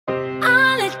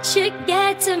let you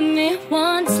get to me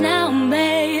once now,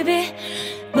 baby,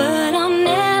 but I'll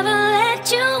never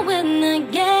let you win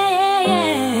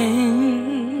again.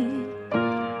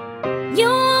 You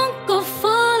won't go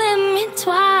fooling me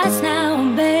twice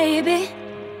now, baby.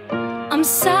 I'm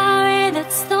sorry,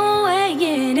 that's the way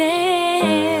it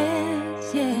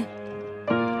is, yeah.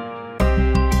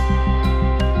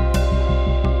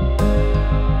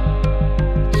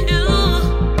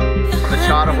 The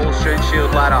Charter Hall shoot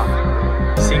shield ladder.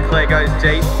 Sinclair goes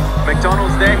deep.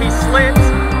 McDonald's there, he slips.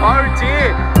 Oh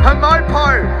dear,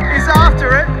 Hemopo is after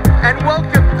it. And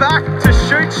welcome back to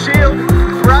shoot shield,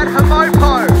 Brad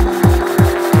Hemopo.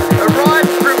 Arrived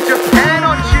from Japan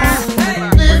on Tuesday.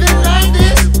 Living like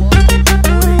this,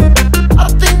 I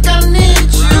think I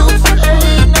need you.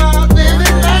 Hey, no,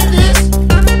 living like this.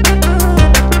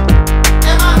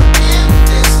 Am I in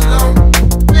this alone?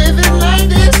 Living like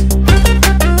this,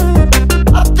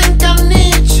 I think I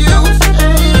need you.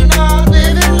 Hey, no,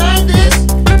 living like this.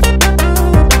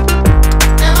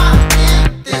 Am I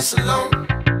in this alone?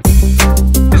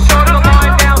 Shot at the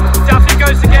line now. Duffy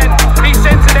goes again. He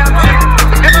sends it out to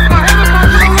Hemopo. Hemopo's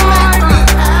on the line.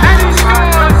 And he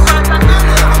scores.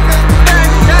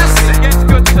 Fantastic. Gets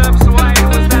good service away. It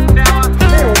was that Noah.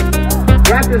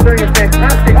 Raptors doing a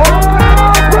fantastic.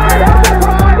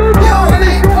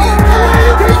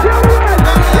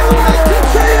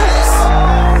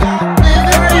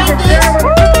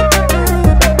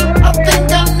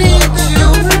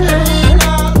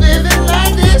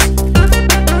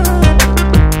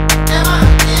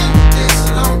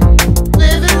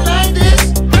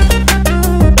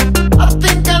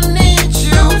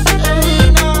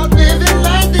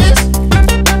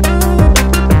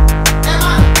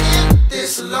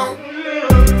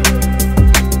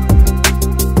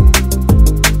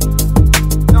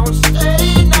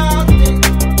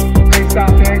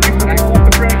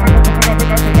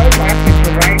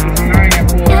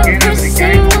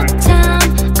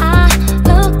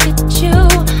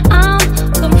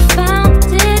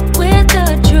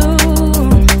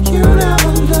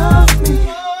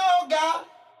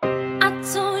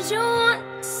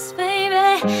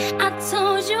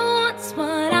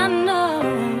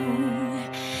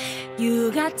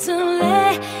 You got to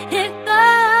let it go.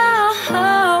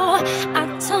 I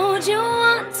told you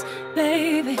once,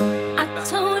 baby. I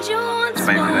told you once.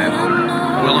 Maybe that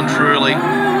well and truly.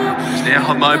 It's now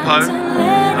Hemopo.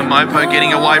 Hemopo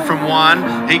getting away from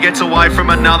one. He gets away from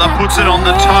another, puts it on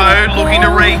the toe, looking to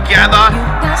regather.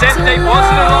 Sent deep,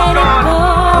 wasn't a lock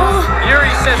on. Yuri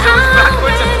says it was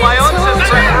backwards and play on, says the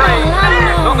referee.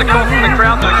 Not the call from the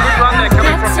crowd though. Good run there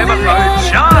coming from Hemopo.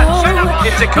 Charge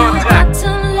into contact.